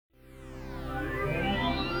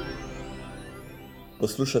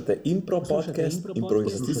Poslušate Impro podcast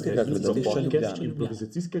improvizacijskega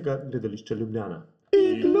gledališča Ljubljana.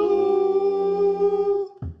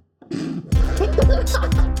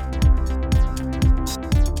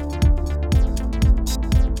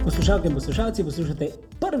 Poslušalke in poslušalci, poslušate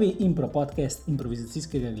prvi Impro podcast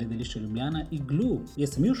improvizacijskega gledališča Ljubljana Iglu. Jaz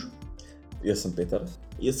sem Juš. Jaz sem Peter.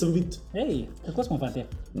 Jaz sem Vid. Hej, kako smo, fantje?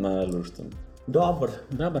 Na luštem. Dobar,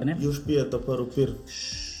 ne? Juš pije ta prvi pir.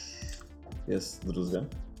 Jaz drugega.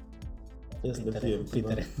 Jaz ne pijem.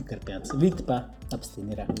 Peter je krpjac. Vid pa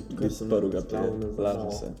abstinira. Vid prvega pije.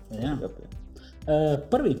 Laže se. Ja.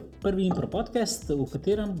 Prvi Impro podcast, v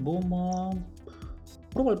katerem bomo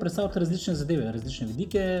probali predstaviti različne zadeve, različne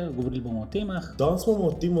vidike, govorili bomo o temah. Danes bomo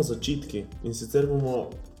o temo začetki in sicer bomo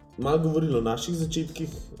malo govorili o naših začetkih,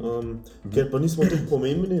 ker pa nismo tudi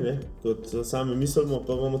pomembni, ne, kot sami mislimo,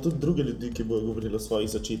 pa imamo tudi druge ljudi, ki bodo govorili o svojih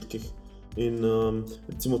začetkih. In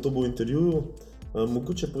recimo to bo v intervjuju,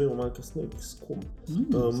 mogoče povemo malo kasneje s kom.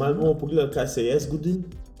 Malo bomo pogledali, kaj se je zgodilo,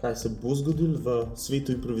 kaj se bo zgodilo v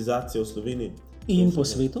svetu improvizacije v Sloveniji. In po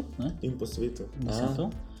svetu. Ne? In po svetu.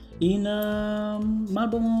 In malo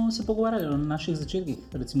bomo se pogovarjali o naših začetkih.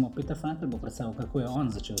 Recimo Peter Frankl bo predstavil, kako je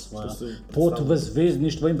on začel svojo pot v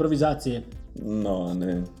zvezdništvo improvizacije. No,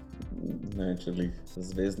 ne čelih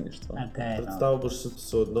zvezdništvo. Okay, Predstavil boš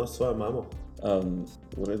se odnos s svojo mamo?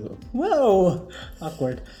 V redu. Wow,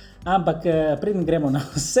 awkward. Ampak preden gremo na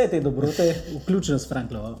vse te dobrote, vključno s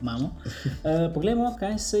Franklovo mamo, poglejmo,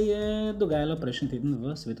 kaj se je dogajalo prejšnji teden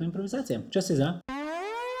v svetu improvizacije. Čas je za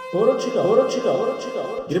Poročilo.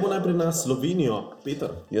 Gremo najprej na Slovenijo. Peter.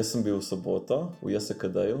 Jaz sem bil v soboto v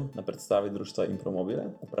JSKD-ju na predstavi društva Impromobile.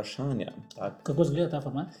 Vprašanja. Kako izgleda ta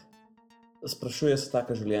format? Sprašuje se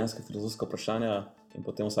taka življenjska filozofska vprašanja in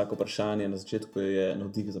potem vsako vprašanje na začetku je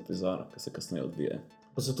navdih za prizor, ki se kasneje odvije.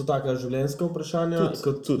 Pa so to taka življenjska vprašanja,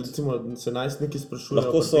 kot recimo se najstniki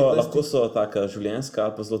sprašujejo? Lahko so taka življenjska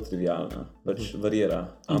ali pa zelo trivialna, več varira.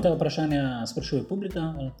 In ta vprašanja sprašuje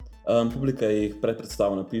publika? Publika jih pred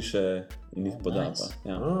predstavo napiše in jih poda. Nice.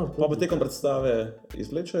 Ja. Pa tekom predstave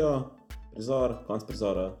izvlečejo prizor, konc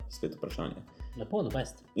prizora, spet vprašanje. Lepo,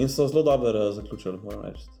 dobest. In so zelo dobro zaključili, moram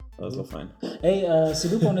reči. Zelo fajn. Si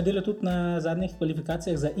bil pa v nedeljo tudi na zadnjih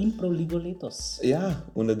kvalifikacijah za Impro ligo letos? Ja,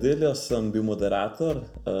 v nedeljo sem bil moderator.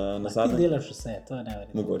 Ti delaš vse, to je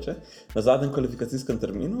neverjetno. Mogoče. Na zadnjem kvalifikacijskem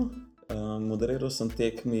terminu moderiral sem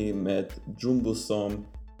tekmi med Džumbusom,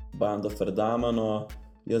 Bando Ferdamano,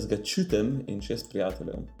 Jaz ga čutim in 6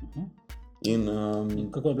 prijateljev. In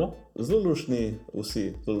kako je bilo? Zelo lušni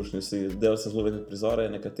vsi. Delali sem zelo velike prizore,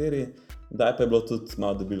 nekateri, kdaj pa je bilo tudi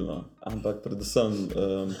malo debilno, ampak predvsem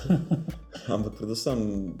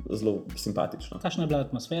zelo simpatično. Kakšna je bila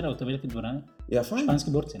atmosfera v tej veliki dvorani? Ja, fajn.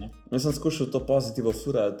 Španski borci, ne? Jaz sem skušal to pozitivo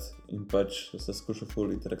furati in pač se skušal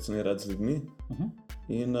ful interakcionirati z ljudmi.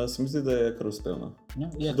 In se mi zdi, da je kar uspelno.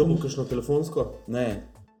 Kdo bo kakšno telefonsko? Ne,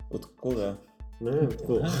 od koga? Ne,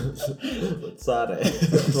 tako. Od Care,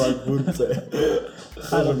 od Burce.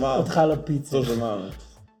 Od Halo Pice. To že malo.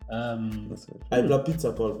 A je bila pica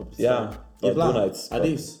pol po pici? Ja, je bila. Dunajc. A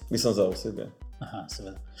res? Mislim za osebje. Aha,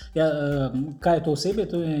 seveda. Ja, kaj je to osebje?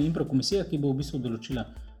 To je Impro komisija, ki bo v bistvu določila,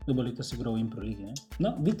 da bo letos igral v Impro ligi.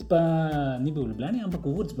 No, Vid pa ni bil v Ljubljani, ampak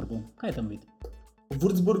v Würzburgu. Kaj je tam Vid? V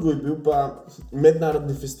Würzburgu je bil pa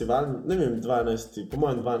mednarodni festival, ne vem, 12. po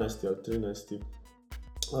mojem 12. ali 13.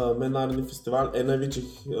 Mednarodni festival, en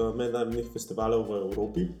največjih mednarodnih festivalov v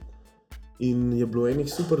Evropi. In je bilo enih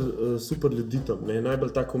super ljudi tam.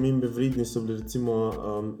 Najbolj tako omembe vredni so bili recimo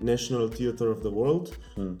National Theatre of the World.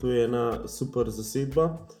 To je ena super zasedba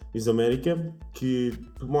iz Amerike, ki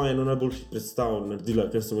po mojem eno najboljših predstav naredila,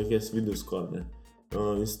 ker sem jih jaz videl skoraj.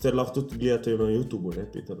 In sicer lahko tudi gledate na YouTubeu, ne,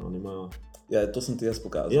 Peter, oni imajo. Ja, to sem ti jaz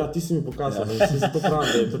pokazal. Ja, ti si mi pokazal, se zato pravim,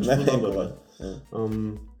 da je pač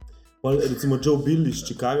podobno. Recimo Joe Bill iz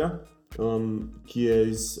Chicaga, ki je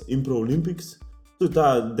iz Impro Olympics. To je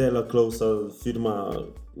ta Dela Klausa firma,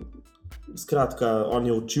 skratka, on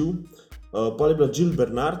je učil. Potem je bila Jill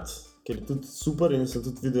Bernard, ki je tudi super in sem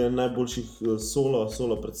tudi videl en najboljših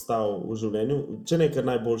solo predstav v življenju. Če ne kar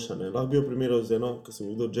najboljša, ne. Lahko bi jo primerjal z eno, ko sem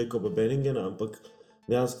videl Jacoba Benningena, ampak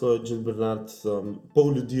dejansko Jill Bernard,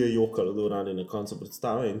 pol ljudi je jokalo do rane na koncu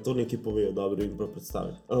predstave in to nekaj pove o dobri Impro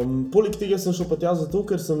predstavi. Poleg tega sem šel pa tja zato,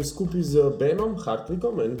 ker sem skupaj z Benom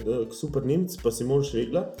Hartwigom, en super Nemec, pa Simon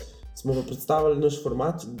Švegla, smo pa predstavili naš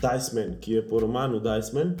format Dice Man, ki je po romanu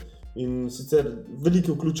Dice Man. In sicer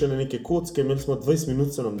velike vključene neke kocke, imeli smo 20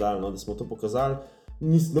 minut se nam dali, da smo to pokazali.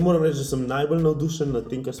 Ne moram reči, da sem najbolj navdušen nad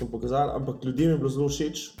tem, kar smo pokazali, ampak ljudem je bilo zelo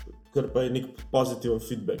všeč, ker pa je nek pozitiven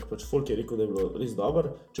feedback. Pač folk je rekel, da je bilo res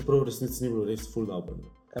dobro, čeprav v resnici ni bilo res ful dobro.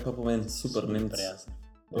 Kaj pa pomeni super Nemec?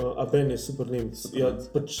 A Ben je super Nemec. Ja,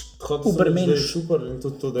 pač hotel sem reči, da je super in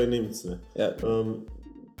tudi to, da je Nemec. Ja.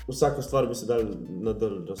 Vsako stvar bi se dal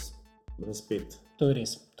nadal razpet. To je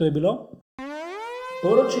res. To je bilo?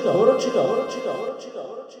 Poročilo.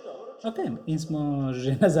 Ok, in smo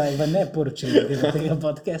že nazaj v neporočilnem delu tega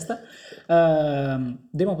podcasta.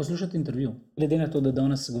 Dajmo poslušati intervju. Glede na to, da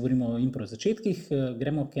danes govorimo o impro začetkih,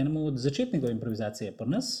 gremo k enemu od začetnikov improvizacije. Pri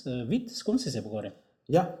nas, Vid, s kom si se pogovarjal?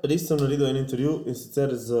 Ja, res sem naredil en intervju in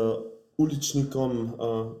sicer z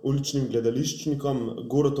uličnim gledališčnikom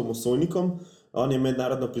Goratom Osojnikom. On je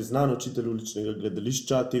mednarodno priznan učitelj uličnega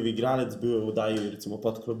gledališča, TV igralec, bil je v oddaji recimo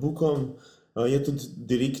Pod klobukom. Je tudi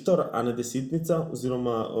direktor Ana Desetnica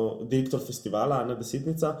oziroma direktor festivala Ana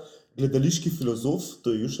Desetnica, gledališki filozof,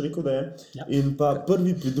 to je Juš rekel, da je, ja. In pa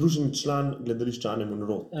prvi pridruženi član gledališča Ane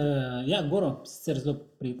Monroe. Ja, Goro, sicer zelo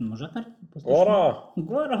prijeten možakar.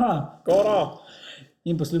 Goro!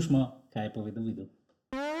 In poslušamo, kaj je povedal Vidu.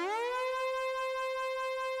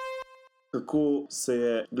 Kako se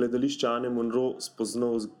je gledališče Ane Monroe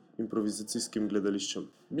spoznal z improvizacijskim gledališčem?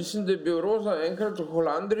 Mislim, da je bil Roza enkrat v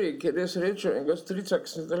Holandiji, kjer je srečal enega strica, ki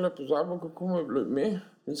sem zdaj pozabil, kako mu je bilo ime.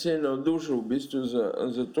 In se je navdušil v bistvu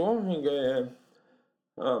za to in ga je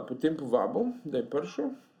potem povabil, da je prišel.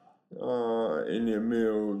 In je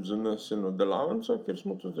imel za nas eno delavnico, kjer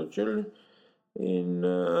smo to začeli. In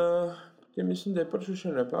potem mislim, da je prišel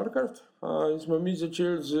še neparkrat. In smo mi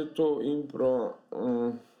začeli z to impro,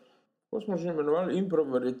 kako smo že imenovali, impro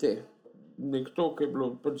varieté. Nekto, ki je bilo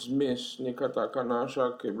pač zmes, neka taka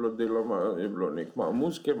naša, ki je bilo deloma, je bilo nek malo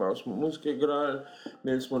muzike, malo smo muzike igrali,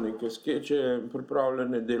 imeli smo neke skeče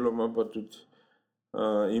pripravljene, deloma pa tudi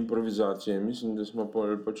improvizacije. Mislim, da smo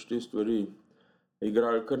pač te stvari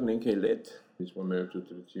igrali kar nekaj let. Mi smo imeli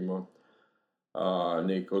tudi recimo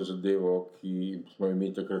neko zadevo, ki smo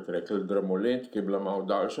mi takrat rekli dramolet, ki je bila malo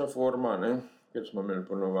daljša forma, ne? Ker smo imeli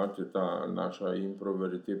ponovati ta naša impro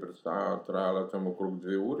varieté predstava, trajala tam okrog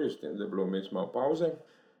 2 uri, s tem, da je bilo vmes malo pauze.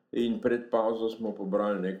 In pred pauzo smo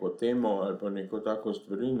pobrali neko temo ali pa neko tako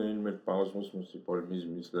stvarino in med pauzo smo si pol mi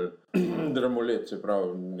izmislili dramolet, se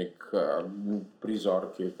pravi nek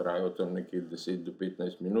prizor, ki je trajal tam nekje 10 do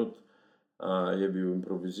 15 minut, je bil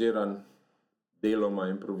improviziran, deloma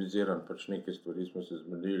improviziran, pač neke stvari smo se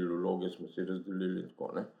zmenili, vloge smo si razdelili in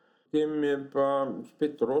tako, ne. Potem je pa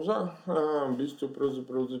spet Roza v bistvu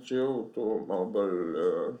pravzaprav začel to malo bolj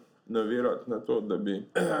navirati na to, da bi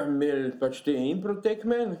imeli pač te impro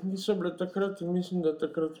tekme, ki so bile takrat, in mislim, da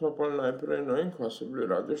takrat smo pa najprej, no in kva so bili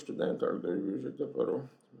radio študenti, ali da je bil že ta prvo,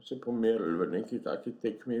 smo se pomerili v neki taki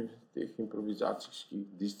tekmi, teh improvizacijskih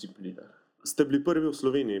disciplinah. Ste bili prvi v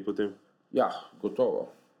Sloveniji potem? Ja, gotovo,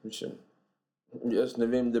 mislim. Jaz ne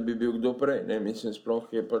vem, da bi bil kdo prej, ne, mislim, sploh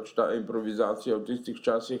je pač ta improvizacija v tistih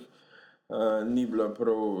časih ni bila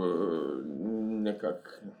prav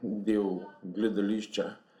nekak del gledališča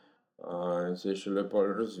in se je šele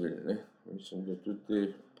pol razvil, ne. Mislim, da tudi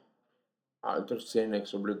te alter scene, ki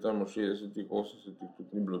so bile tam v 60-ih, 80-ih,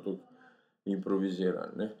 tudi ni bilo toliko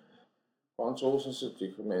improviziran, ne. Konec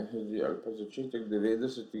 80-ih, meni se zdi, ali pa začetek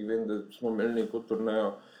 90-ih, vem, da smo imeli neko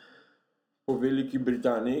turnejo po Veliki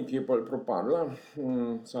Britaniji, ki je pa propadla,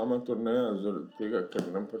 sama turneja, zaradi tega, ker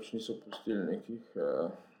nam pač niso pustili nekih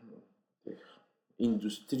teh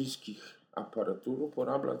industrijskih aparatur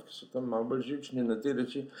uporabljati, ki so tam malo bolj živčni na te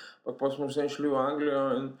reči. Pa smo vse šli v Anglijo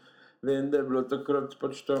in vem, da je bilo takrat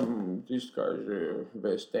pač tam tisto, kaj že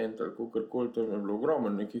West End ali kakorkoli, tam je bilo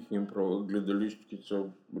ogromno nekih impro gledališč, ki so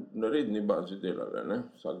na redni bazi delale, ne,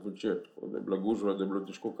 vsak večer, tako da je bila gužva, da je bilo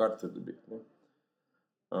težko karte dobiti, ne.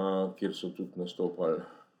 Kjer so tudi nastopali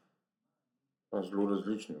zelo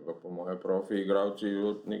različni, pa po moje profi igralci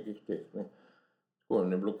od nekih teh, ne. Tako,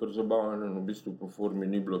 ne bilo kar zabavno in v bistvu po formi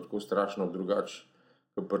ni bilo tako strašno drugače,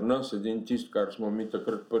 kot pri nas. Edino tisto, kar smo mi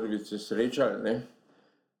takrat prvič se srečali, ne,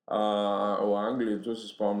 v Angliji, to se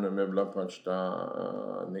spomnim, je bila pač ta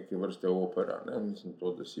neke vrste opera, ne, mislim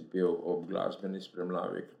to, da si pel ob glasbeni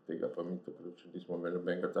spremljavi, tega pa mi takrat še nismo imeli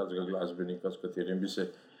nobenega takega glasbenika, s katerim bi se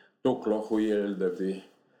toliko lahko ujeli,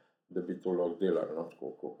 da bi to lahko delali, no,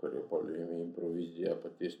 tako, kakor je pol improvizija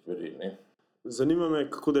pa te stvari, ne. Zanima me,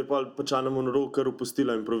 kako da je pač Ana Monroe kar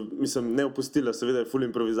opustila, mislim, ne opustila, seveda je ful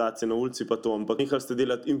improvizacije na ulici pa to, ampak nehali ste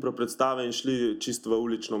delati impro predstave in šli čisto v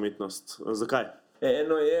ulično umetnost. Zakaj?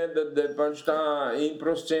 Eno je, da je pač ta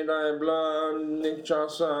impro scena je bila nek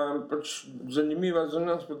časa pač zanimiva za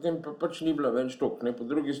nas, potem pa pač ni bila več toliko, ne. Po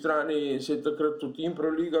drugi strani se je takrat tudi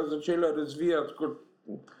impro liga začela razvijati kot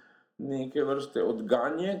neke vrste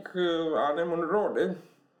odganjek Ane Monroe, ne.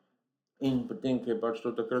 In potem, ko je pač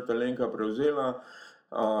to takrat Alenka prevzela,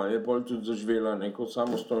 je pol tudi zaživela neko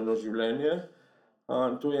samostojno življenje.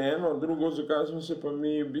 To je eno. Drugo, zakaj smo se pa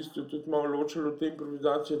mi v bistvu tudi malo ločili od te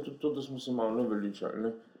improvizacije, tudi to, da smo se malo naveličali.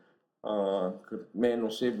 Ne? Ker meni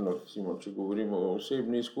osebno, recimo, če govorimo o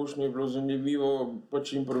osebni izkušnji, je bilo zanimivo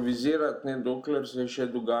pač improvizirati, ne, dokler se je še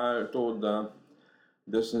dogajalo to,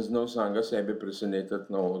 da sem znal samega sebe presenetiti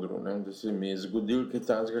na odru, ne, da se mi je zgodil kaj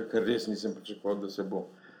takega, kar res nisem pričakoval, da se bo.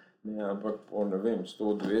 Ne, ampak po, ne vem,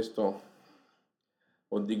 100-200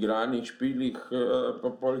 odigranih špilih, pa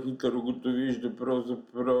pol hitro ugotoviš, da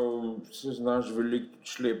pravzaprav se znaš veliko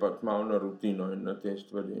šlepati malo na rutino in na te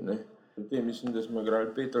stvari, ne. Potem mislim, da smo igrali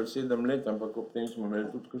 5 ali 7 let, ampak ob tem smo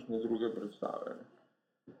imeli tudi kakšne druge predstave.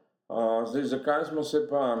 Zdaj, zakaj smo se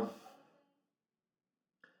pa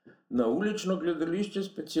na ulično gledališče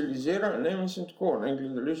specializirali? Ne, mislim tako, ne,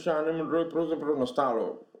 gledališče Ane Monroe je pravzaprav nastalo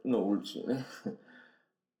na ulici, ne.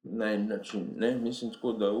 Na en način, ne. Mislim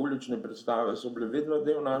tako, da ulične predstave so bile vedno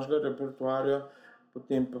del našega repertoarja,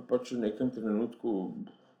 potem pa pač v nekem trenutku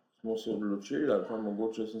smo se odločili, ali pa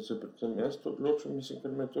mogoče sem se predvsem jaz odločil, mislim,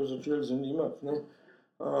 ker me to začelo zanimati, ne,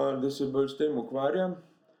 da se bolj s tem ukvarjam.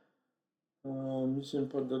 Mislim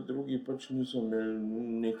pa, da drugi pač niso imeli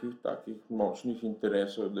nekih takih močnih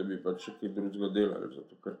interesov, da bi pač še kaj drugega delali,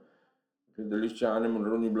 zato ker gledališče Ane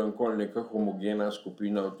Monroe ni bila nikoli neka homogena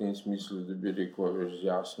skupina v tem smislu, da bi rekel, veš,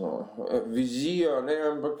 jasno vizijo, ne,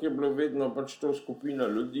 ampak je bilo vedno pač to skupina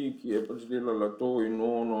ljudi, ki je pač delala to in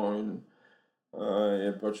ono in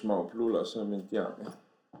je pač malo plula sem in tja.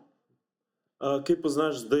 Kaj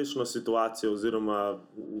poznaš zdajšnjo situacijo oziroma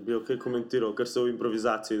bi jo kaj komentiral, kar se v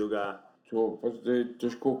improvizaciji dogaja? To pa zdaj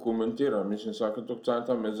težko komentiram, mislim, vsake toliko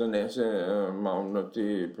cajta me zanese malo na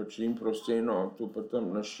te pač impro sceno, tu pa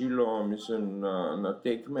tam na šilo, mislim, na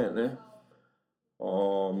tekme, ne.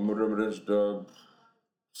 Moram reči, da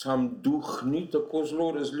sam duh ni tako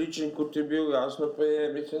zelo različen, kot je bil, jasno pa je,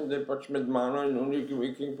 mislim, da je pač med mano in oni,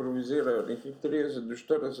 ki improvizirajo, nekih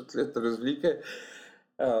 30-40 let razlike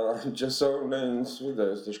časovne in seveda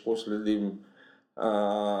jaz težko sledim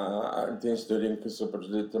tem stvarem, ki so pač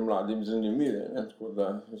zdaj tem mladim zanimive, ne, tako da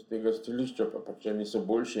z tega stališča pa pač eni so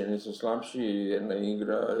boljši, eni so slabši, ena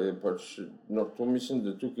igra je pač, no, to mislim,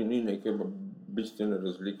 da tukaj ni neke bistvene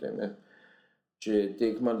razlike, ne. Če je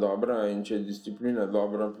tekma dobra in če je disciplina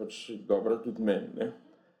dobra, pač dobra tudi meni, ne.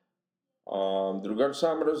 Drugače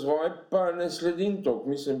sam razvoj pa ne sledim toliko,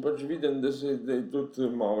 mislim, pač vidim, da je tudi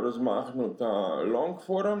malo razmahnil ta long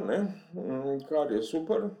forum, ne, kar je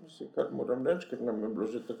super, kar moram reči, ker nam je bilo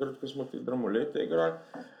že takrat, ko smo te dramolete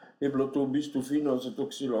igrali, je bilo to v bistvu fino, zato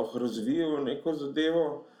ker si lahko razvijal neko zadevo.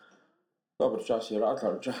 Dobro, čas je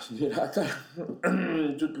ratal, čas ni ratal,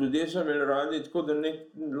 tudi ljudje so imeli radi, tako da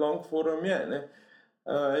nek long forum je, ne.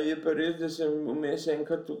 Je pa res, da sem vmes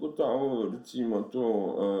enkrat ugotovil, recimo to,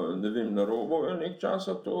 ne vem, na Robu je nekaj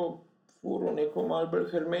časa to furil neko malo bolj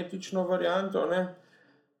hermetično varianto, ne.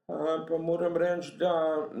 Pa moram reči, da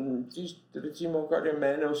tisto, recimo, kar je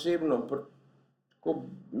mene osebno, tako,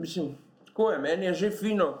 mislim, tako je, meni je že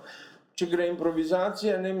fino, če gre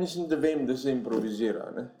improvizacija, ne, mislim, da vem, da se improvizira,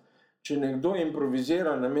 ne. Če nekdo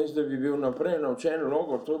improvizira, namesto da bi bil naprej naučen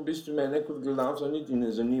logo, to v bistvu mene kot gledalca niti ne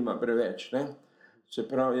zanima preveč, ne. Se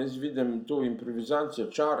pravi, jaz vidim to improvizacijo,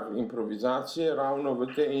 čar improvizacije ravno v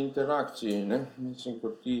tej interakciji, ne. Mislim,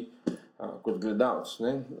 kot ti, kot gledalec,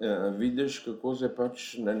 ne, vidiš, kako se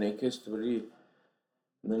pač na neke stvari,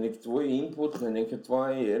 na nek tvoj input, na neke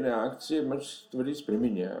tvoje reakcije, pač stvari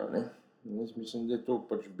spreminjajo, ne. Jaz mislim, da je to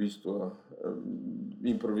pač bistvo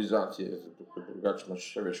improvizacije, zato ker drugače imaš,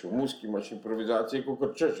 še veš, v muziki imaš improvizacije,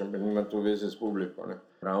 kakor češ, ampak nima to veze s publiko, ne.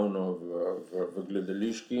 Ravno v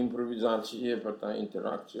gledališki improvizaciji je pa ta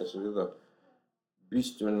interakcija seveda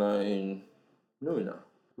bistvena in nujna.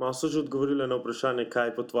 Malo so že odgovorili na vprašanje,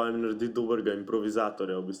 kaj po tvojem naredi dobrega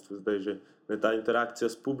improvizatorja, v bistvu zdaj že ta interakcija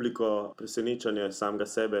s publiko, presenečanje samega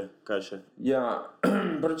sebe, kaj še? Ja,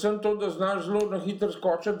 predvsem to, da znaš zelo na hitro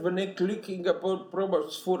skočiti v nek klik in ga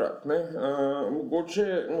probaš sfurati, ne.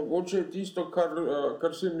 Mogoče je tisto,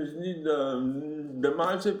 kar se mi zdi, da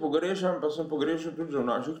malce pogrešam, pa sem pogrešal tudi že v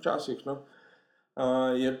naših časih, no,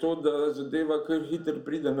 je to, da zadeva kar hitro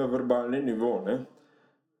pride na verbalni nivo, ne.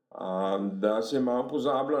 Da se malo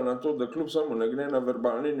pozablja na to, da kljub samo ne gre na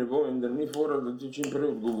verbalni nivo in da ni fora, da ti čim prej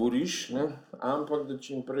odgovoriš, ne, ampak da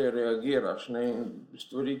čim prej reagiraš, ne,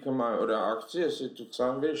 stvari, ki imajo reakcije, se tudi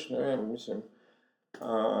sam veš, ne vem, mislim,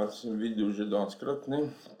 sem videl že dostikrat, ne,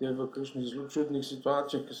 te v kakšnih zelo čudnih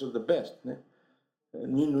situacijah, ki so the best, ne.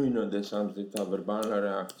 Ni nujno, da je samo zdaj ta verbalna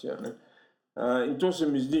reakcija, ne. In to se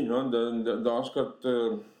mi zdi, no, da dostikrat,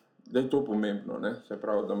 da je to pomembno, ne, se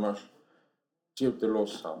pravi, da imaš cel telo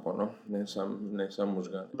s sabo, no, ne samo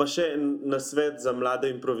možgane. Pa še nasvet za mlade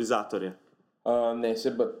improvizatorje. Ne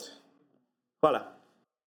se bati. Hvala.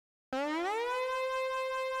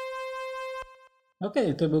 Ok,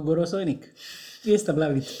 to je bil Goro Sojnik. Kje sta bila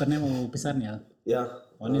videti, pa nemo v pisarni? Ali? Ja,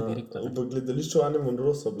 On je direktor. V gledališču Ane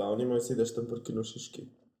Monroe so bila, oni imajo sedež tam pri Kino Šiški.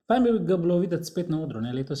 Fajn bi ga bilo videti spet na odru,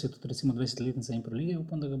 ne? Letos je tudi recimo 20-letnica Impro lige,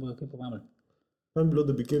 upam, da ga bojo kaj povabili. Fajn bi bilo,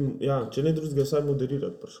 da bi kaj, če ne drugega, vsaj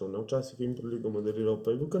moderirati prišel, ne? Včasih je Impro ligo moderiral,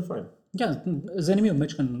 pa je bil kar fajn. Ja, zanimiv,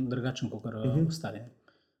 mečkan drugačen, kot ostali.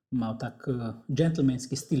 Malo tak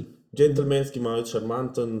džentlmenski stil. Džentlmenski, malo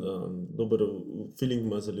šarmanten, dober feeling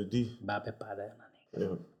ima za ljudi. Babe padajo na nekaj.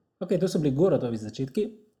 Ja. Ok, to so bili Gorotovi začetki,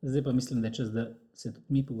 zdaj pa mislim, da je čas, da se tudi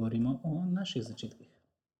mi pogovorimo o naših začetkih.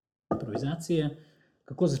 Improvizacije,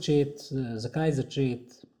 kako začeti, zakaj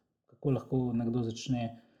začeti, kako lahko nekdo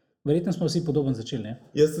začne. Verjetno smo vsi podobno začeli, ne?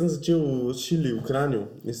 Jaz sem začel v Šili v Kranju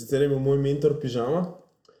in sicer je bil moj mentor Pižama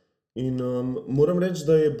in moram reči,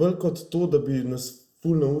 da je bolj kot to, da bi nas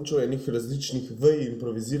ful naučil enih različnih vej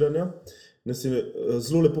improviziranja, nas je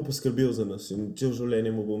zelo lepo poskrbel za nas in cel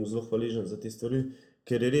življenje mu bom zelo hvaležen za te stvari,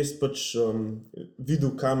 ker je res pač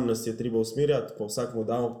videl, kam nas je treba usmerjati, pa vsak mu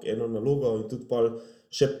dal eno nalogo in tudi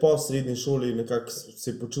še po srednji šoli nekako se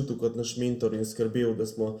je počutil kot naš mentor in skrbel, da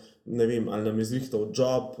smo, ne vem, ali nam je zrihtal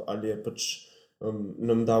job, ali je pač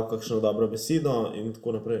nam dal kakšno dobro besedo in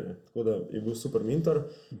tako naprej. Ne. Tako da je bil super mentor.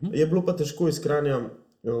 Je bilo pa težko iz Kranja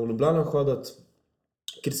v Ljubljano hoditi,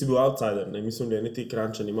 ker si bil outsider, ne, mi smo bili eni ti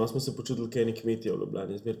Kranjčani, malo smo se počutili kaj eni kmetje v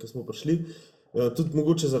Ljubljani, zmer, ko smo prišli, tudi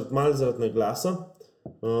mogoče zaradi naglasa,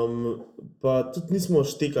 pa tudi nismo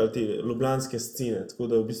štekali te ljubljanske scene,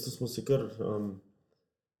 tako da v bistvu smo se kar,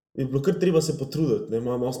 je bilo kar treba se potruditi, ne,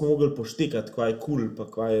 malo smo mogli poštekati, kva je cool, pa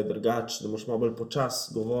kva je drugač, da moraš malo bolj počas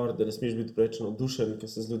govoriti, da ne smeš biti preveč navdušen, ker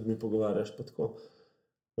se z ljudmi pogovarjaš, pa tako.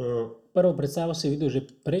 Prvo predstavo si videl že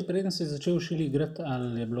preden si začel v Šili igrati,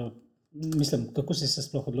 ali je bilo, mislim, kako si se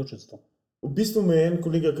sploh odločil za to? V bistvu me je en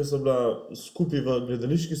kolega, ki so bila skupaj v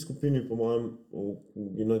gledališki skupini, po mojem,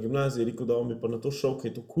 na gimnaziji, rekel, da on bi pa na to šel, ker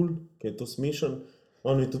je to cool, ker je to smešen.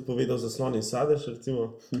 On mi je tudi povedal za Slon in sadež,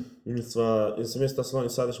 recimo. In sem jaz ta Slon in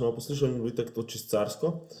sadež malo poslušal in bil tako to čist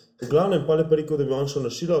carsko. V glavnem pa je pa rekel, da bi on šel na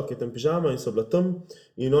Šilo, ker je tam Pižama in so bila tam.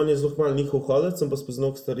 In on je zelo malo njihov hodec, sem pa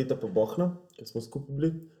spoznal Starita pa Bohna, ker smo skupaj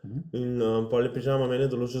bili. In pa je Pižama mene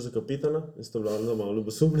določil za kapetana, jaz to bila onda malo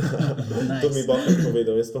ljubosumna. To mi je Bohna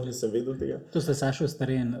povedal, jaz sploh nisem vedel tega. To ste Sašo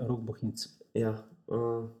Staren, Rok Bohinc. Ja,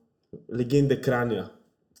 legende Kranja.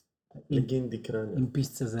 Legendi Kranja. In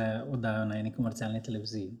pisce za oddajo na eni komercialni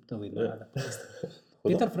televiziji, to vidno rada.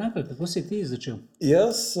 Peter Frankl, kako si ti začel?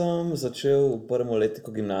 Jaz sem začel v prvem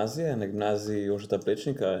letniku gimnazije, na gimnaziji Jožeta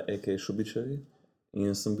Plečnika, a.k.a. Šubičevi,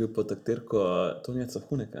 in sem bil pod taktirko Tonija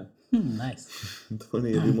Cahuneka. Nice.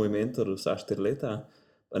 Toni je bil moj mentor vsa 4 leta,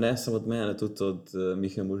 pa ne samo od mene, tudi od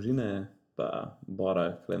Mihe Možine, pa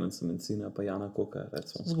Bora Klemenca Mencina, pa Jana Koka,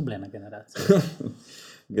 recimo. Zgubljena generacija.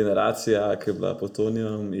 Generacija, ki je bila pod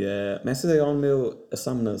Tonijem, je... Mislim, da je on imel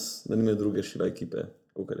sam nas, da ni imel druge Šila ekipe,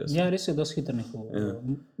 kakor jaz. Ja, res je dosti hitro nekaj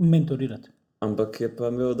mentorirati. Ampak je pa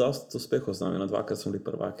imel dosti uspehov z nami, 2-krat smo bili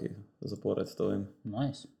prvaki zapored, to vem.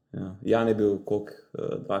 Nice. Ja. Jan je bil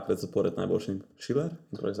 2-krat zapored najboljši šiler,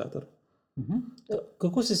 improvizator.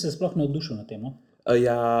 Kako si se sploh navdušil na temo?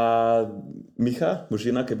 Ja, Miha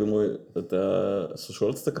Možina, ki je bil moj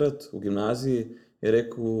sošolc takrat v gimnaziji, je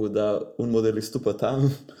rekel, da un model izstopa tam.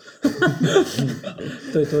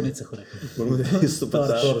 To je Toni Cahurek. Un model izstopa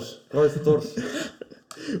tam.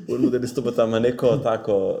 Un model izstopa tam na neko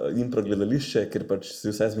tako impro gledališče, ker pač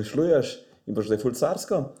si vse zmišljuješ in pač da je ful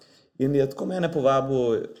carsko. In je tako mene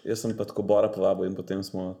povabil, jaz sem pa tako Bora povabil in potem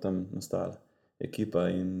smo tam nastali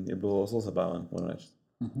ekipa in je bilo zelo zabaven, moram reči.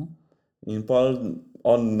 In pol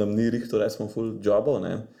on nam ni rihto, smo ful jobov,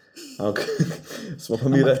 ne? Ampak smo pa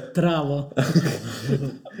mi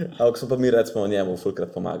Ampak smo pa mi recimo njemu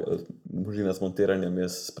fulkrat pomagali. Možina s montiranjem,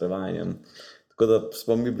 jaz s prevajanjem. Tako da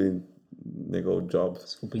smo mi bili njegov job.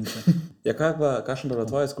 Skupinca. Ja, kakšna bila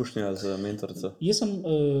tvoja izkušnja z mentorico? Jaz sem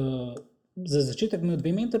za začetek imel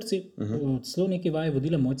 2 mentorci, celo nekaj vaj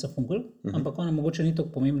vodila Mojca Funkl, ampak ona mogoče ni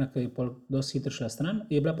tako pomembna, ker je pol dosti hitro šla stran.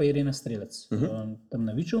 Je bila pa Irena Strelec, tam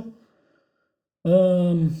na Viču.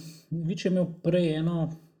 Vič je imel prej eno,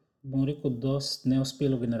 bom rekel, dost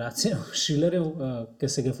neuspelo generacijo šilerjev, ki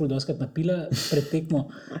se ga je ful dostkrat napila pred tekmo.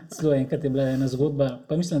 Celo enkrat je bila ena zgodba,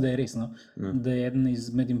 pa mislim, da je res, no, da je eden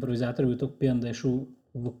izmed improvizatorjev bil tako pijan, da je šel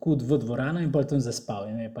v kud v dvorano in pol tam zaspal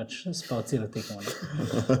in je pač spal celo tekmo.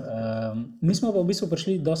 Mi smo pa v bistvu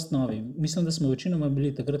prišli dost novi. Mislim, da smo večinoma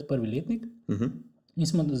bili takrat prvi letnik in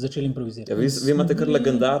smo začeli improvizirati. Ja, vi imate kar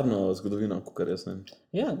legendarno zgodovino, kakor jaz vem.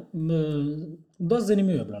 Ja, dost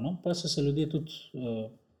zanimivo je bilo, no. Pa so se ljudje tudi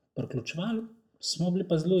priključevali, smo bili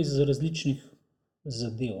pa zelo iz različnih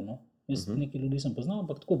zadev, no. Jaz nekaj ljudi sem poznal,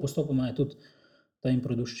 ampak tako postopoma je tudi ta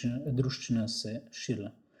impro druščina se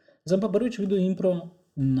širila. Zdaj pa prvič videl impro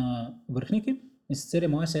na Vrhniki, in sicer je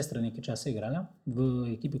moja sestra nekaj časa igrala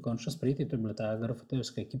v ekipi Končno sprejeti, to je bila ta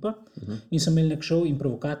grafotejevska ekipa, in sem imel nek šov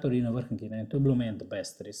Improvokatorji na Vrhniki, ne? To je bilo meni the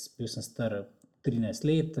best, res, bil sem star 13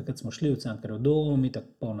 let, takrat smo šli v Cankarjev dom,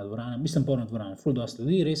 itak polna dvorana, ful dosti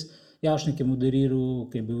ljudi, res, Javšnik je moderiral,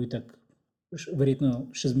 ki je bil itak verjetno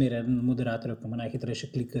še zmeraj eden moderatorjev, ki ima najhitrejše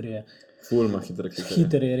klikerje. Ful ima hitre klikerje.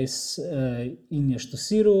 Hiter je res in je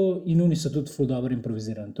štosiral in oni so tudi ful dobro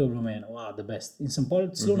improvizirani. To je bilo meni, wow, the best. In sem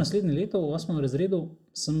celo naslednje leto v 8. razredu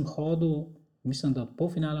sem hodil, mislim, da od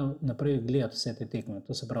polfinala naprej gledati vse te tekme.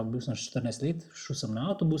 To se pravi, bil sem 14 let, šel sem na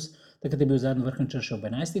avtobus, takrat je bil zadnji Vrhničar še ob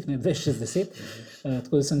 11, ne 2:60,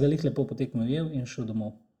 tako da sem ga lepo po tekmi ujel in šel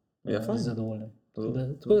domov. Zadovoljen.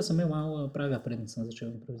 Tako da sem imel malo praga, preden sem začel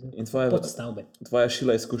improvizirati. In pod stavbe. Tvoja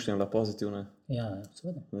šila izkušnja je bila pozitivna? Ja,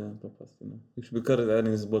 seveda. Ja, to pozitivno. Še bil kar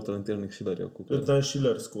eden iz bolj talentiranih šilarjev. To je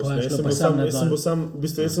šilar skozi. Jaz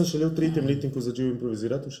sem šele v 3. letniku začel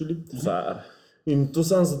improvizirati v šili. In to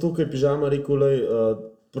sam zato, ker je Pižama rekel,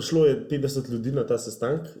 prišlo je 50 ljudi na ta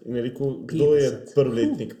sestank in je rekel, kdo je prvi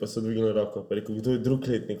letnik, pa so dvignili roko, pa je rekel, kdo je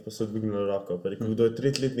drugi letnik, pa so dvignili roko, pa je rekel, kdo je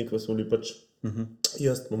tretji letnik, pa so bili pač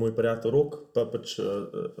jaz, pa moj prijatelj Rok, pa pač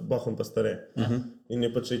Bohom pa stare. In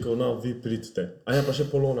je pač rekel, no, vi pridite. A ja, pa še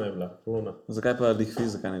Polona je bila. Polona. Zakaj pa lih vi,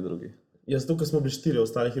 zakaj ne drugi? Jaz zato, ker smo bili 4,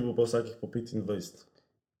 ostalih je bilo pa vsakih po 25.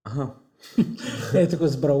 Aha. Tako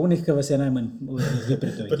zbral unih, ki vas je najmanj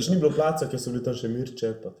pridite. Pač ni bilo placa, ker so bili tam še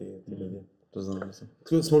Mirče, pa ti ljudje.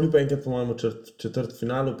 Tako smo bili pa enkrat po mojemu četrt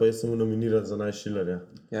finalu, pa jaz sem nominiran za najšilarja.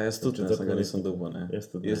 Ja, jaz tudi ga nisem dobil, ne. Jaz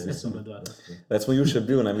tudi Jaz sem bil 2. Jaz smo Juše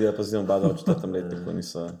bil, ne, videl pa zidem bada v 4. letniku,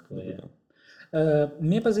 niso.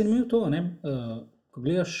 Mi je pa zanimivo to, ne, ko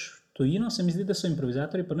gledaš tujino, se mi zdi, da so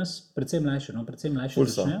improvizatorji pri nas predvsem mlajši, no, predvsem mlajši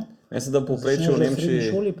začnejo. Jaz sem da povprečju v Nemčiji. V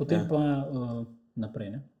srednji šoli, potem pa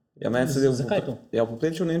naprej, ne. Ja, meni se zdi, zakaj to? Ja, v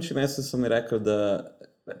povprečju v Nemčiji meni so mi rekli, da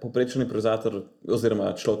povprečni improvizator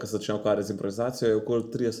oziroma človek, ki se začne ukvarjati z improvizacijo, je okoli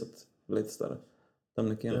 30 let star. Tam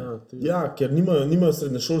nekje. Ja, ker nimajo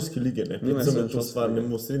srednješolske lige, ne. Predvsem je to stvar, ne,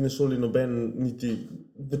 v srednji šoli noben niti,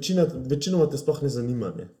 večinoma te sploh ne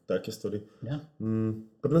zanima, ne, take stvari. Ja.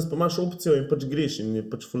 Pri nas pa imaš opcijo in pač greš in je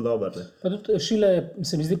pač ful dober, ne. Pa tudi šila je,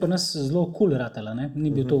 se mi zdi, pri nas zelo cool ratala, ne.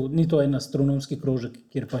 Ni to en astronomski krožek,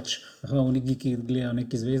 kjer pač oni geeki gledajo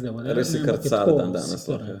neke zvezde. Res je kar car dan danes.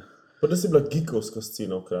 Pa nas je bila geekovska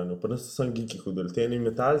scena v Kranju, pa nas so samo geeki hodili, te eni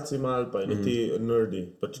metalci malo, pa eni ti nerdi,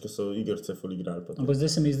 pač ko so igrce ful igrali. Ampak zdaj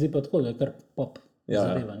se mi zdi pa tako, da je kar pop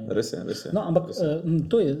zadeva. Res je. No, ampak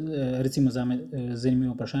to je recimo zame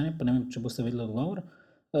zanimivo vprašanje, pa ne vem, če boste vedeli odgovor.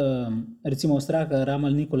 Recimo Avstralka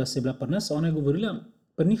Ramal Nikolas je bila pri nas, ona je govorila,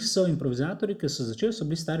 pri njih so improvizatorji, ki so začeli, so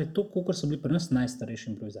bili stari toliko, kolikor so bili pri nas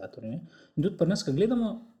najstarejši improvizatorji. Ne? In tudi pri nas, ko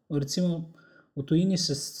gledamo, recimo v tujini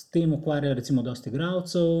se s tem ukvarja recimo dosti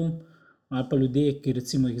igralcev, ali pa ljudje, ki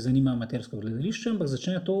recimo jih zanima amatersko gledališče, ampak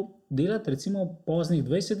začnejo to delati recimo v poznih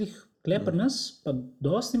 20-ih, kle pri nas, pa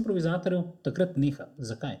dosti improvizatorjev takrat neha.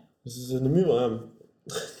 Zakaj? Zanimivo, ja.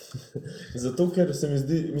 Zato, ker se mi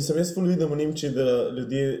zdi, jaz ful vidim v Nemčiji, da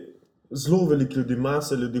ljudje, zelo veliko ljudi,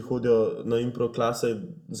 mase ljudi hodijo na impro klase,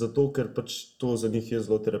 zato, ker pač to za njih je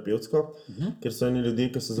zelo terapevtsko, ker so eni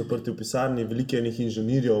ljudje, ki so zaprti v pisarni, veliko enih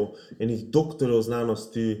inženirjev, enih doktorjev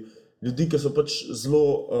znanosti, ljudi, ki so pač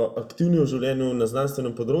zelo aktivni v življenju na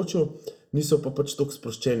znanstvenem področju, niso pa pač toliko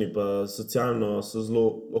sproščeni, pa socialno so zelo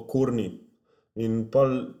okorni in pa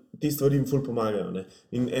te stvari jim ful pomagajo, ne.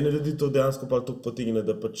 In ene ljudi to dejansko pa toliko potegne,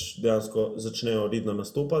 da pač dejansko začnejo redno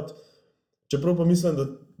nastopati. Čeprav pa mislim, da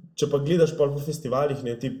če pa gledaš pa po festivalih,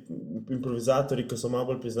 ne, ti improvizatorji, ki so malo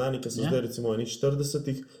bolj priznani, ki so zdaj recimo v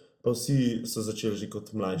 40-ih, pa vsi so začeli že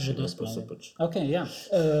kot mlajši. Ok, ja.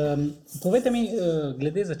 Povejte mi,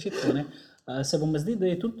 glede začetkov, ne, se vam zdi,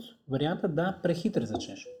 da je tudi varianta, da prehitro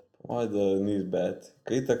začneš? Da ni bad.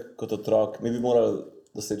 Kaj tako kot otrok, mi bi morali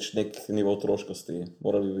doseči nek nivo otroškosti,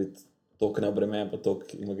 morali bi biti toliko neobremenjeni, pa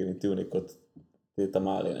toliko imaginativni kot te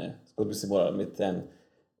tamali, ne. Skoro bi si morali imeti en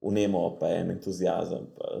vnemo, pa en entuzijazem,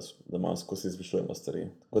 pa da malo skozi izmišljujemo stvari.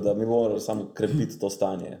 Tako da mi moramo samo krepiti to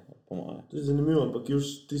stanje, po moje. To je zanimivo, ampak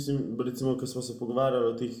ti si, recimo, ko smo se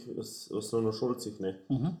pogovarjali o teh osnovnošolcih, ne,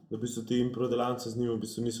 da v bistvu ti improdelance z njimi v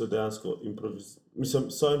bistvu niso dejansko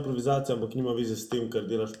so improvizacija, ampak nima veze s tem, kar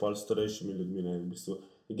delaš pol starejšimi ljudmi, ne, v bistvu.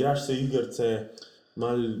 Igraš se igrce,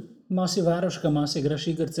 Malo si varuška, malo si igraš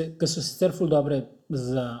igrce, ki so sicer ful dobre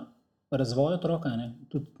za razvoj otroka, ne?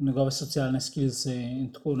 Tudi njegove socialne skillse in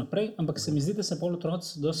tako naprej, ampak se mi zdi, da se pol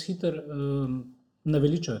otroci dosti hitro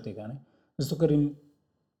naveličajo tega, ne? Zato, ker jim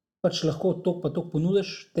pač lahko toliko pa toliko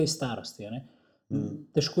ponudiš tej starosti, ne?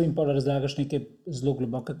 težko jim pa razlagaš neke zelo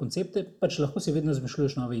globoke koncepte, pač lahko si vedno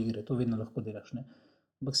izmišljuješ nove igre, to vedno lahko delaš. Ne?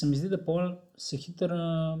 Ampak se mi zdi, da pol se hitro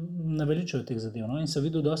naveličajo teh zadev. No? In sem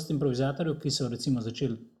videl dosti improvizatorjev, ki so recimo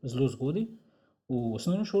začeli zelo zgodaj v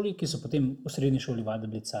osnovni šoli, ki so potem v srednji šoli valjda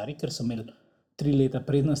bili cari, ker so imeli 3 leta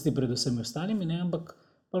prednosti pred vsemi ostalimi, ne? Ampak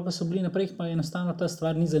pol pa so bili naprej, pa enostavno ta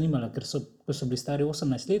stvar ni zanimala, ker so, ko so bili stari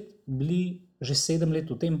 18 let, bili že 7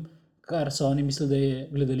 let v tem, kar so oni mislili, da je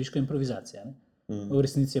gledališka improvizacija. Ne? V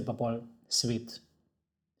resnici je pa pol svet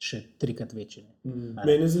še 3-krat večji.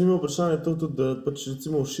 Meni je zanimivo vprašanje to tudi, da pač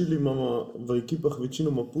recimo v Šili imamo v ekipah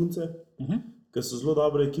večinoma punce, ker so zelo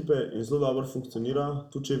dobre ekipe in zelo dobro funkcionirajo,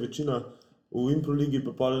 tudi če je večina v Impro ligi,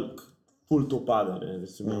 pa pol ful to pade, ne,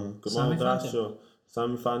 recimo, ker malo odraščajo,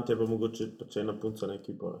 sami fantje, pa mogoče pač ena punca na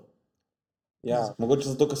ekipo. Ja, mogoče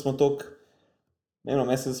zato, ker smo toliko, ne vem,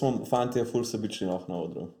 mislim, da smo fantje ful sebični na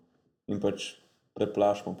odru in pač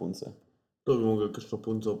preplašimo punce. To bi mogli kakšno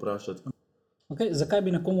punco vprašati. Okay, zakaj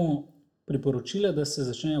bi nekomu priporočila, da se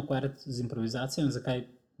začnejo ukvarjati z improvizacijo in zakaj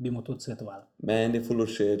bi mu to svetovali? Meni je ful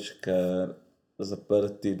všeč, ker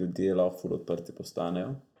zaprti ljudje lahko ful odprti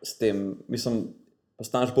postanejo. S tem, mislim,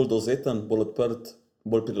 postaneš bolj dovzeten, bolj odprt,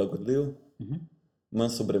 bolj prilagodljiv, manj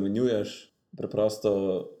se obremenjuješ, preprosto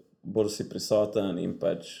bolj si prisoten in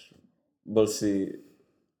pač bolj si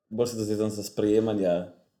dovzeten za sprejemanje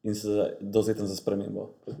in si dovzeten za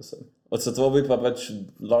spremembo. Odsvetoval bi pa pač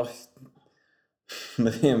lahko,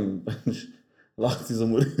 ne vem, pač lahko ti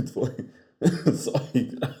zamori tvoj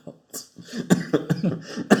soigralec.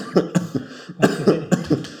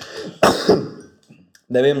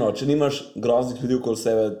 Ne vem, no, če nimaš groznih ljudi okoli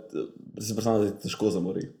sebe, si predstavljam, da ti težko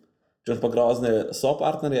zamori. Če imaš pa grozne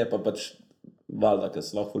sopartnerje, pa pač valjda, ker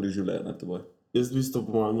se lahko fuli življenje na teboj. Jaz v bistvu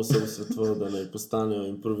po mojem sem svetoval, da naj postanejo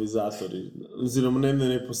improvizatorji. Oziroma ne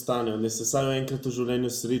naj postanejo, ne se saj enkrat v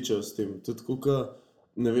življenju srečajo s tem. Tudi kako,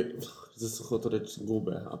 ne vem, zdaj sem hotel reči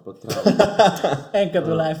gube, a pa travo. Enkrat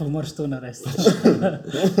v life moraš to narediti.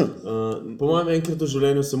 Po mojem enkrat v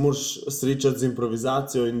življenju se moraš srečati z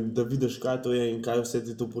improvizacijo in da vidiš, kaj to je in kaj vse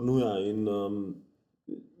ti to ponuja. In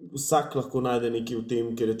vsak lahko najde nekaj v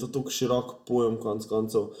tem, ker je to tako širok pojem konec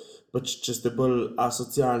koncev. Pač, če ste bolj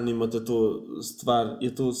asocialni, imate to stvar, je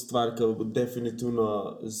to stvar, ki bo definitivno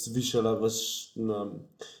zvišala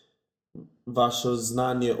vaše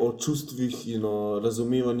znanje o čustvih in o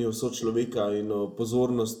razumevanju sočloveka in o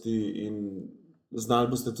pozornosti in znali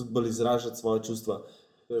boste tudi bolj izražati svoje čustva.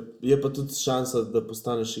 Je pa tudi šansa, da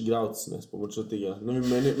postaneš igralec, ne, s pomočjo tega. No,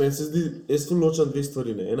 meni se zdi, jaz tu ločam dve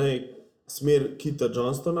stvari, ne. Ena je smer Kita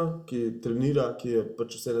Johnstona, ki trenira, ki je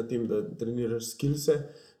pač vse na tem, da treniraš skillse,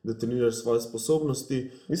 da treniraš svoje sposobnosti.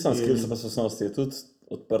 Mislim, skillse pa sposobnosti je tudi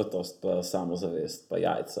odprtost, pa samozavest, pa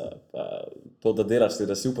jajca, pa to, da delaš stvari,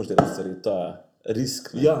 da si upaš delati stvari, to je risk.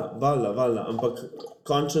 Ne? Ja, valjda, ampak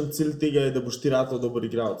končen cilj tega je, da boš ti ratal dober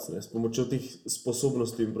igralec, ne, s pomočjo teh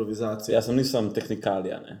sposobnosti improvizacije. Jaz nisem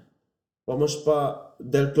tehnikalija, ne. Pa imaš pa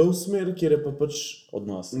del close smer, kjer je pa pač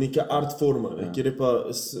odnos. Neka art forma, ne, kjer je pa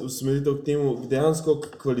usmeritev k temu, dejansko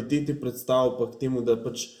k kvaliteti predstav, pa k temu, da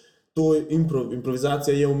pač to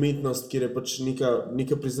improvizacija je umetnost, kjer je pač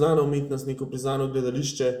neka priznana umetnost, neko priznano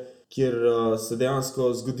gledališče, kjer se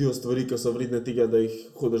dejansko zgodijo stvari, ki so vredne tega, da jih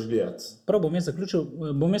hodiš gledati. Prav bom jaz zaključil,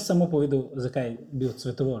 bom jaz samo povedal, zakaj bi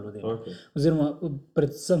odsvetoval ljudem. Okay. Oziroma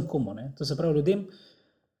predvsem komu. Ne? To se pravi ljudem,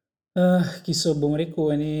 ki so, bom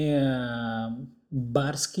rekel, eni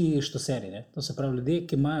barski štoseri. Ne? To se pravi ljudje,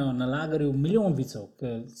 ki imajo na lagerju milijon vicev,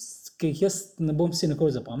 ki jih jaz ne bom si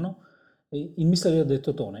nikoli zapomnil. In mislijo, da je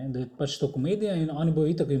to, ne? Da je pač to komedija in oni bojo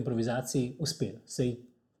itak v improvizaciji uspeli. Sej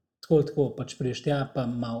tako pač priješ tja, pa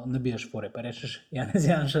malo nabijaš fore, pa rečeš Janez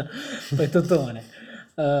Janša, pa je to, ne.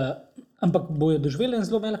 Ampak bojo doživeli en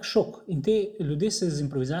zelo velik šok in te ljudje se z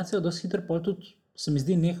improvizacijo dosti hitro pol tudi, se mi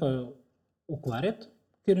zdi, nehajo ukvarjati,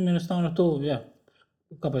 ker jim enostavno to, ja,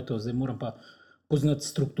 kaj pa je to, zdaj moram pa poznati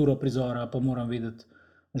strukturo prizora, pa moram vedeti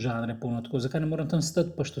žanre polno tako, zakaj ne moram tam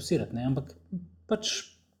stati pa štosirati, ne, ampak pač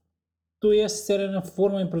to je sicer ena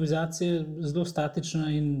forma improvizacije, zelo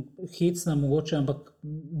statična in hecna mogoče, ampak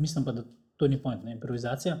mislim pa, da to ni point, ne,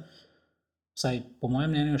 improvizacija, vsaj po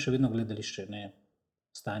mojem mnenju je še vedno gledališče, ne,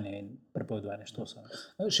 stanje in prepovedovanje štosa.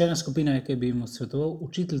 Še ena skupina je, ki bi jim odsvetoval,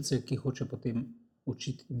 učiteljice, ki hoče potem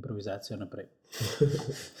učiti improvizacijo naprej.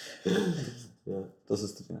 Ja, to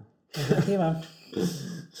se strinjam.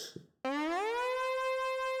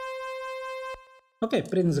 Ok,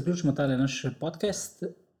 preden zaključimo tale naš podcast,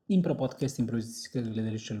 Impro podcast improvizacijskega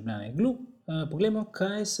gledališča Ljubljana Iglu. Poglejmo,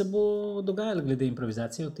 kaj se bo dogajalo glede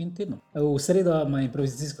improvizacije v tem tednu. V sredo ima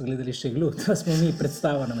improvizacijsko gledališče Iglu, to smo mi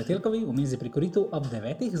predstava na Metelkovi, v mizi pri koritu ob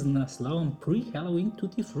 9 z naslovom Pre-Halloween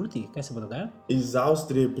Tutti Frutti. Kaj se bo dogajalo? Iz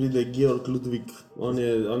Avstrije pride Georg Ludwig, on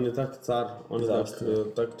je tak car, on je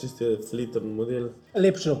tak čiste fleten model.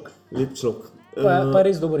 Lep človek. Lep človek. Pa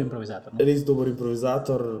res dober improvizator. Ne? Res dober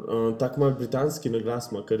improvizator, tak mal britanski naglas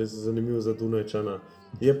ima, kar je zanimivo za Dunajčana.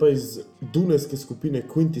 Je pa iz dunajske skupine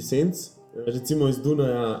Quintessence, recimo iz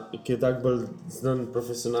Dunaja, ki je tak bolj znan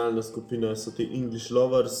profesionalna skupina, so ti English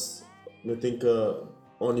Lovers, medtem ko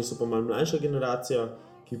oni so pa malo mlajša generacija,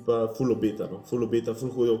 ki pa ful obeta, ful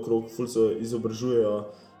hodijo okrog, ful se izobražujejo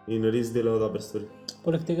in res delajo dobre stvari.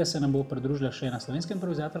 Poleg tega se nam bo pridružila še ena slovenska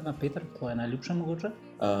improvizatorka, Peter, tvoja najljubša mogoče?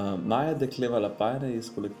 Maja Dekleva Lapajre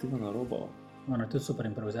iz kolektiva Narobo. Ona je tudi super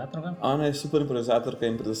improvizatorka. Ona je super improvizatorka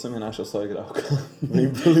in predvsem je naša soigralka v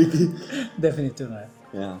Impro ligi. Definitivno je.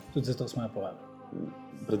 Ja. Tudi zato smo jo povabili.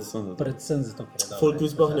 Predvsem zato, ker je dobro. Folk, vi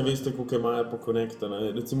sploh ne veste, koliko je Maja pokonektana.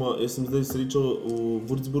 Recimo, jaz sem zdaj srečal v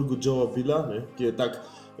Würzburgu Joea Billa, ki je tak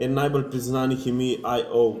en najbolj priznanih ime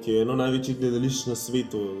I.O., ki je eno največjih gledališč na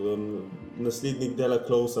svetu, naslednik Dela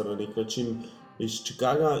Closea na nek način iz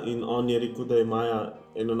Chicaga, in on je rekel, da je Maja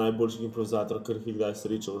eno najboljših improvizatorov, kar jih kdaj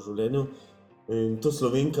srečal v življenju. In to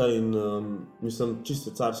Slovenka in mislim,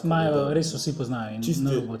 čisto carsko. Majo res vsi poznajo in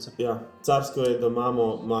naroboce. Ja, carsko je, da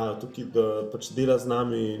imamo Majo tukaj, da pač dela z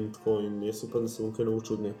nami in tako, in jaz upam, da se bom kaj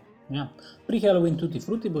naučil od nje. Ja. Pri Halloween Tutti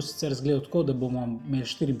Frutti bo sicer izgledal tako, da bomo imeli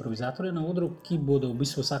 4 improvizatorje na odru, ki bodo v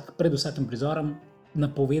bistvu pred vsakim prizorom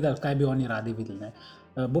napovedali, kaj bi oni radi videli. Ne?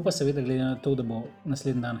 Bo pa seveda glede na to, da bo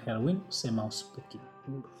naslednji dan Halloween, vse malo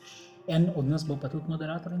spokojno. En od nas bo pa tudi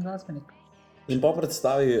moderator in glasbenik. In po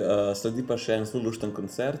predstavi sledi pa še en zelo lušten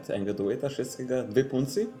koncert, enega dueta švedskega, 2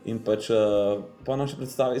 punci. In pač po naši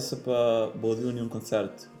predstavi se pa bo odvil njun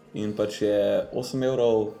koncert. In pač je 8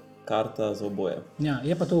 € karta za oboje. Ja,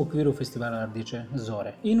 je pa to v okviru festivala Rdeče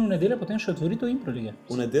zore. In v nedeljo potem še otvoritev Impro lige.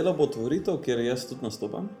 V nedeljo bo otvoritev, kjer jaz tudi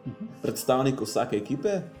nastopam. Predstavnik vsake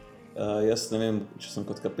ekipe. Jaz ne vem, če sem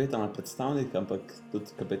kot kapetan ali predstavnik, ampak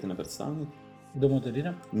tudi kapetan je predstavnik. Kdo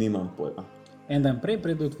moderira? Nimam pojma. En dan prej,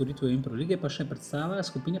 pred otvoritvijo Impro lige, pa še predstava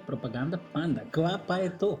skupine Propaganda Panda. Kva pa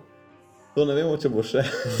je to? To ne vemo, če bo še.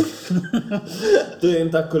 To je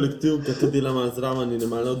en tak kolektiv, ki tudi delamo zraven in je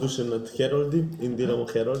malo navdušen nad Heroldi in delamo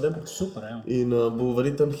Herolde. Super, ja. In bo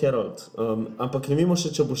verjetno Herold. Ampak ne vemo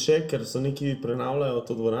še, če bo še, ker so neki prenavljajo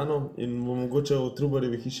to dvorano in bo mogoče v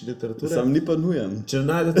Trubarjevi hiši literature. Sam ni pa nujen. Če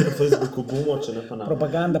najdete na Facebooku, bomo, če ne pa nam.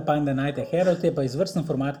 Propaganda Panda najte. Herold je pa izvrsten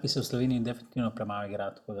format, ki se v Sloveniji definitivno premalo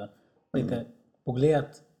igra. Tako da pojte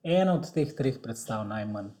pogledati eno od teh 3 predstav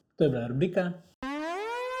najmanj. To je bila rubrika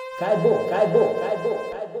Kaj bo?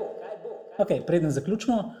 Ok, preden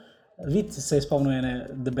zaključimo, Vid se je spomnil ene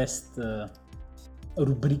The Best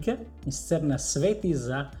rubrike, in sicer na sveti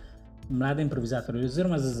za mlade improvizatorje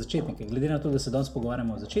oziroma za začetnike. Glede na to, da se danes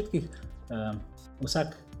pogovarjamo o začetkih,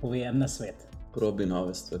 vsak pove en nasvet. Probi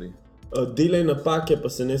nove stvari. Delaj napake, pa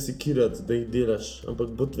se ne sekirati, da jih delaš,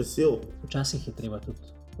 ampak bod vesel. Včasih je treba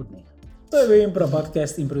tudi odnehati. To je bil Impro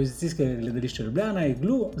podcast improvizacijskega gledališča Ljubljana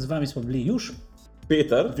Iglu. Z vami smo bili Juš,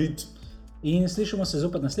 Peter, Vid. In slišimo se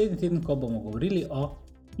zopet naslednji teden, ko bomo govorili o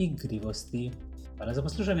igrivosti. Hvala za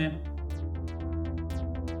poslušanje.